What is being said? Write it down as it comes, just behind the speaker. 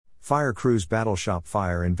Fire crews battle shop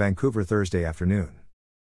fire in Vancouver Thursday afternoon.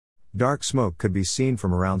 Dark smoke could be seen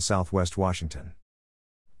from around southwest Washington.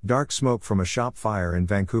 Dark smoke from a shop fire in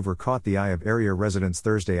Vancouver caught the eye of area residents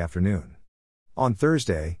Thursday afternoon. On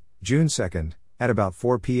Thursday, June 2nd, at about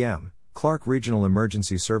 4 p.m., Clark Regional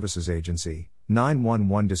Emergency Services Agency,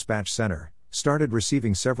 911 Dispatch Center, started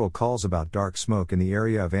receiving several calls about dark smoke in the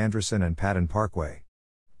area of Anderson and Patton Parkway.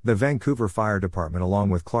 The Vancouver Fire Department along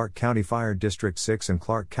with Clark County Fire District 6 and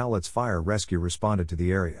Clark Cowlitz Fire Rescue responded to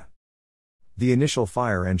the area. The initial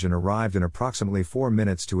fire engine arrived in approximately 4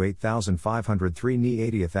 minutes to 8503 NE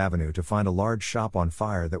 80th Avenue to find a large shop on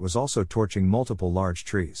fire that was also torching multiple large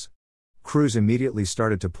trees. Crews immediately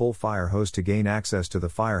started to pull fire hose to gain access to the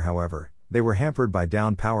fire. However, they were hampered by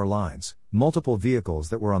down power lines, multiple vehicles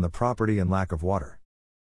that were on the property and lack of water.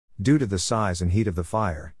 Due to the size and heat of the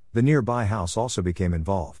fire, the nearby house also became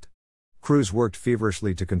involved. Crews worked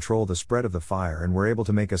feverishly to control the spread of the fire and were able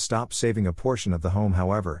to make a stop, saving a portion of the home.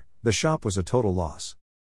 However, the shop was a total loss.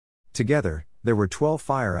 Together, there were 12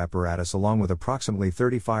 fire apparatus along with approximately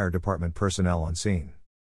 30 fire department personnel on scene.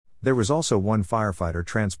 There was also one firefighter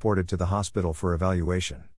transported to the hospital for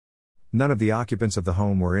evaluation. None of the occupants of the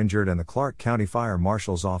home were injured and the Clark County Fire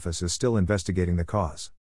Marshal's office is still investigating the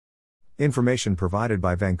cause. Information provided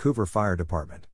by Vancouver Fire Department.